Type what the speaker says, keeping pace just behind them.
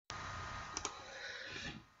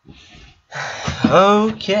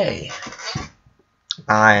Okay,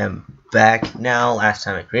 I am back now. Last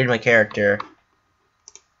time I created my character.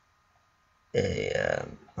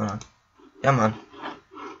 Hold on. Come on.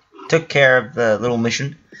 Took care of the little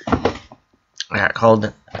mission. I got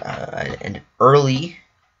called I ended early.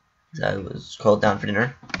 I was called down for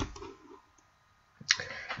dinner.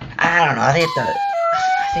 I don't know. I think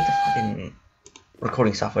the fucking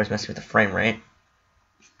recording software is messing with the frame rate.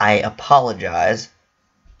 I apologize.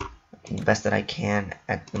 The best that I can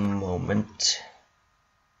at the moment,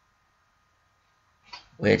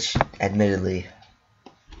 which admittedly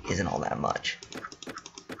isn't all that much.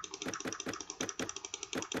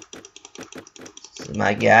 This is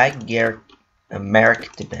my guy,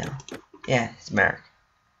 Merrick DeBell. Yeah, it's Merrick.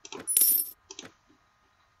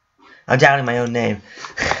 I'm doubting my own name.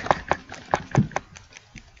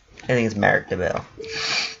 I think it's Merrick DeBell.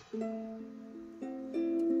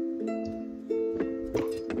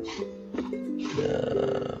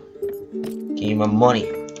 Give me my money.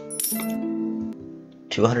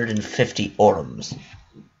 250 orums.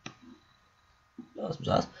 Awesome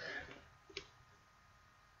sauce.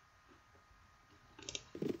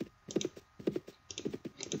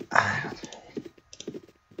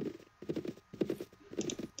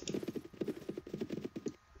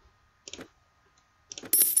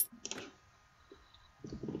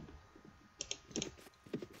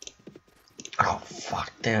 Oh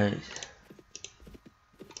fuck, there's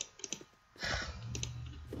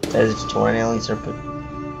tutorial aliens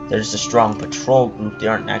there's a strong patrol group, they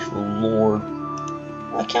aren't an actual lord.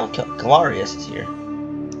 I count Galarius is here.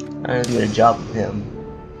 I'm gonna do a job with him.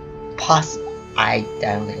 I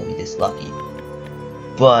don't think I'll be this lucky.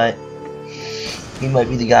 But he might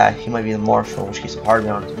be the guy, he might be the marshal, which keeps him hard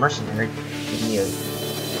on as a mercenary. Give me a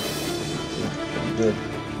good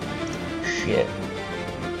shit.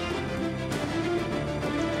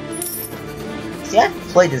 See, I've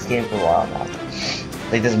played this game for a while now.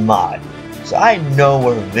 Like this mod. So I know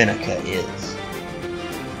where Vinica is.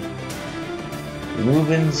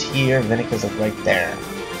 Reuben's here, Vinica's like right there.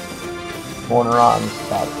 Corneron's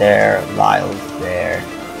about there, Lyle's there.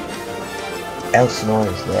 Elsinore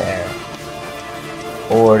is there.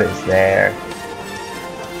 Ford is there.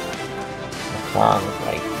 Macron is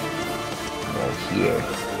like right here.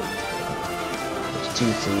 There's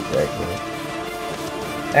two seats right here.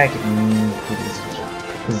 I can put these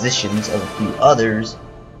positions of a few others,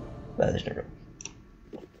 but there's no room.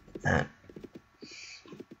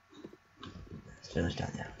 Let's finish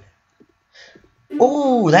down there.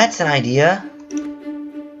 Oh, that's an idea.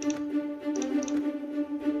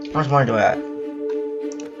 How much money do I have?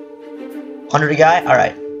 100 a guy?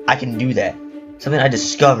 Alright, I can do that. Something I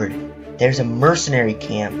discovered. There's a mercenary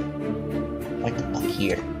camp right the fuck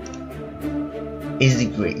here. Is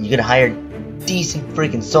it great? You can hire decent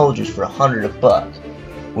freaking soldiers for $100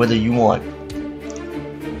 whether you want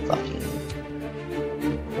fucking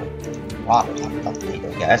robbers,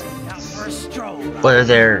 those guys. Whether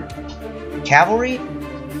they're cavalry,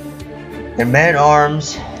 they're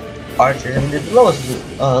men-at-arms, archers. I mean, they're the lowest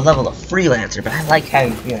level of freelancer, but I like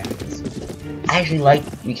having freelancers. I actually like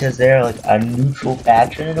because they're like a neutral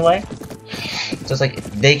faction in a way. So it's like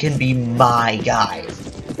they can be my guys.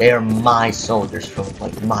 They are my soldiers from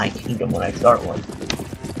like my kingdom when I start one.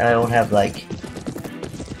 And I don't have like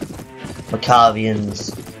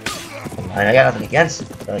Macavians. And I got nothing against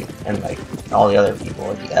like and like all the other people,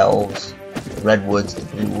 like the elves, the redwoods, the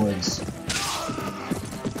blue woods.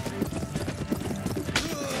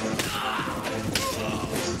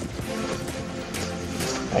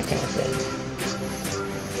 That kind of thing.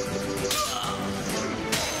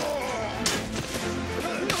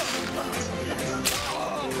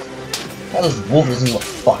 How this wolf doesn't give a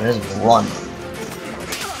fuck, it doesn't run.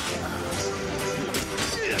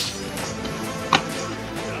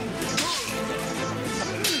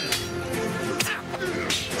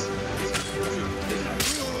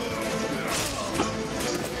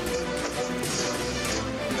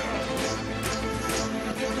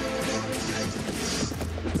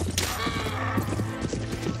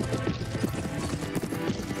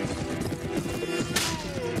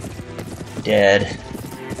 Dead.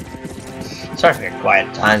 Sorry for your quiet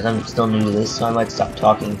at times, I'm still new to this, so I might stop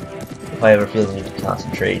talking if I ever feel the need to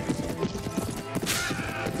concentrate.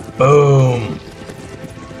 Boom!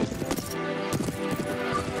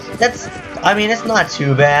 I mean, it's not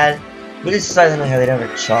too bad, but it's silent how they never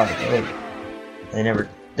charge.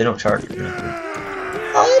 They don't charge.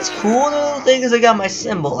 Oh, that's cool, the little thing is I got my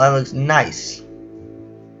symbol, that looks nice.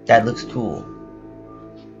 That looks cool.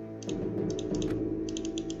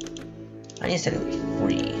 I need to set it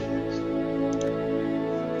free.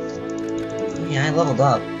 yeah, I leveled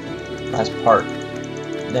up last part,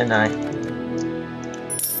 didn't I?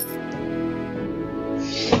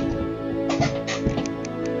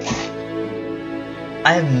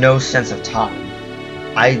 I have no sense of time.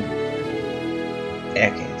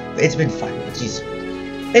 Okay, it's been 5 minutes. Jeez.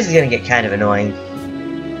 This is gonna get kind of annoying.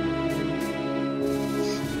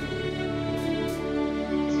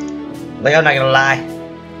 Like, I'm not gonna lie.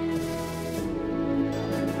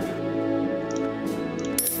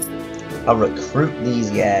 I'll recruit these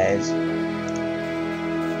guys.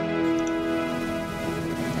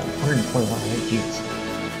 121, jeez.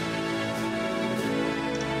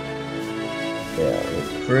 Yeah,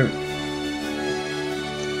 recruit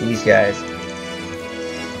these guys.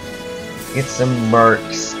 Get some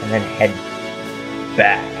mercs and then head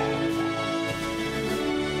back.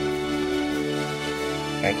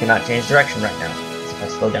 I cannot change direction right now. So if I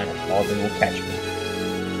slow down, all of them will catch me.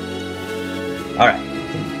 Alright.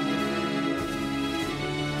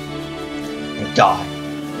 Thank God.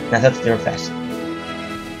 Now that's their fast.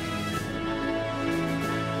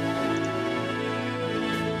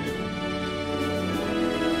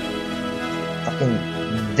 Fucking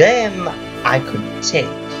them I could take.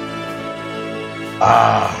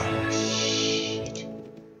 Ah, shit.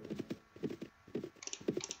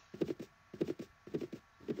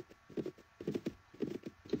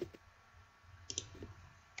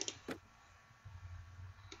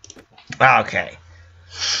 Okay.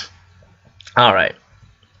 Alright.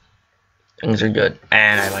 Things are good.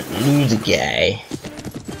 And I might lose a guy.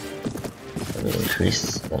 Let me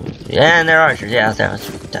increase them. Yeah, and they're archers. Yeah, that's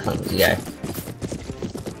definitely the guy.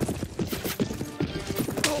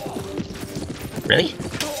 Really?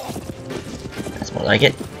 That's more like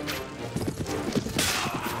it.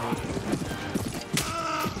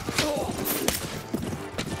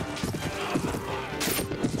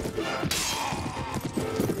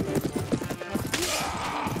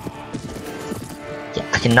 Yeah,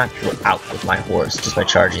 I can knock people out with my horse just by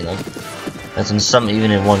charging them. That's in some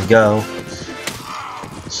even in one go.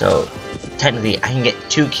 So technically I can get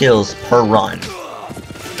 2 kills per run.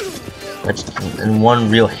 That's in one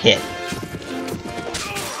real hit.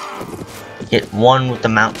 Hit one with the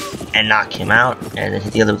mount and knock him out, and then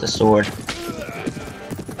hit the other with the sword.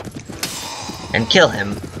 And kill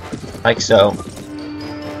him. Like so.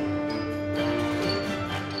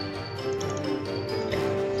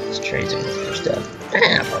 This trade's in the first step.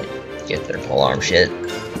 I'll probably get their polearm shit.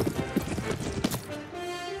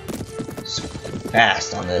 So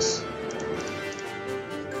fast on this.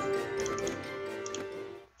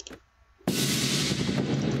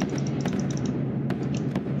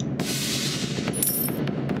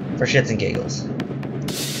 For shits and giggles.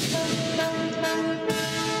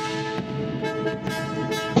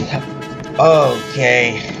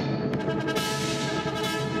 Okay.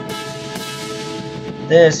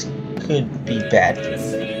 This could be bad for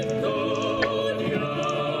me.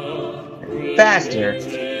 Faster.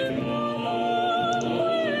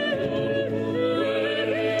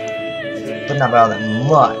 But not by all that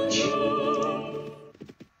much.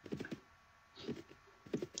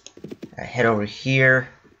 I head over here.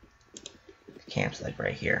 Camp's like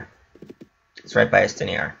right here. It's right by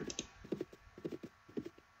Estiniar.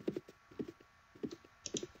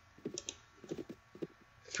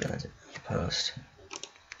 Freelancer post.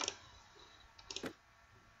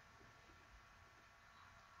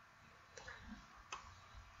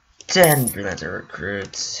 Ten freelancer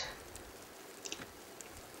recruits.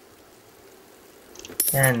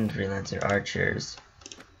 10 freelancer archers.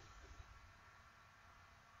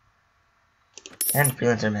 10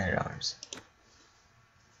 freelancer men-at-arms.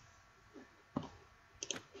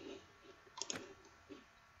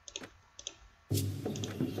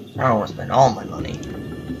 I don't want to spend all my money.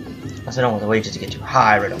 Plus I don't want the wages to get too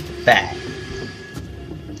high right off the bat.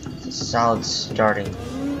 It's a solid starting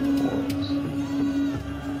force.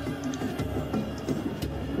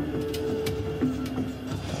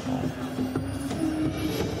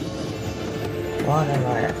 What am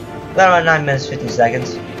I at? About 9 minutes 50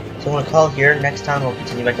 seconds. So I'm going to call it here. Next time we'll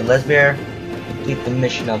continue back to Lesbier, complete the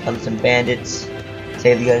mission of Hunts and Bandits,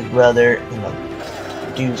 save the guy's brother, and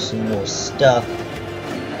I'll do some more stuff.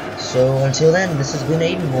 So until then, this has been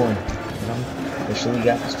Aidenborn, and I'm officially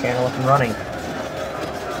got this channel up and running.